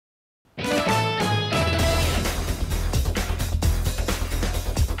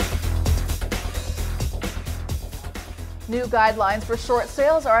New guidelines for short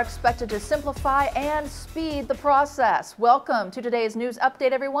sales are expected to simplify and speed the process. Welcome to today's news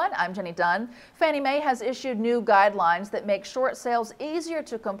update, everyone. I'm Jenny Dunn. Fannie Mae has issued new guidelines that make short sales easier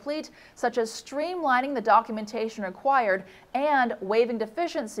to complete, such as streamlining the documentation required and waiving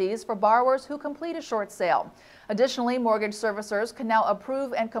deficiencies for borrowers who complete a short sale. Additionally, mortgage servicers can now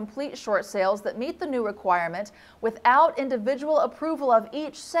approve and complete short sales that meet the new requirement without individual approval of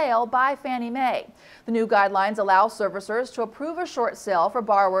each sale by Fannie Mae. The new guidelines allow servicers to approve a short sale for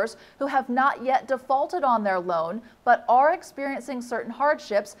borrowers who have not yet defaulted on their loan but are experiencing certain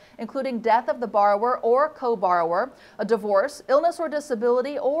hardships, including death of the borrower or co-borrower, a divorce, illness or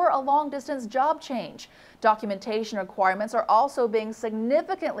disability, or a long-distance job change. Documentation requirements are also being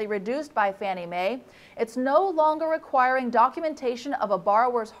significantly reduced by Fannie Mae. It's no longer requiring documentation of a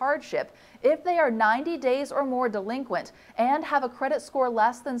borrower's hardship if they are 90 days or more delinquent and have a credit score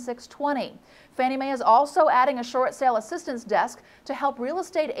less than 620. Fannie Mae is also adding a short sale assistance desk to help real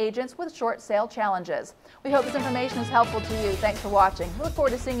estate agents with short sale challenges. We hope this information is helpful to you. Thanks for watching. We look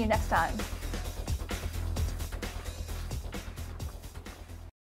forward to seeing you next time.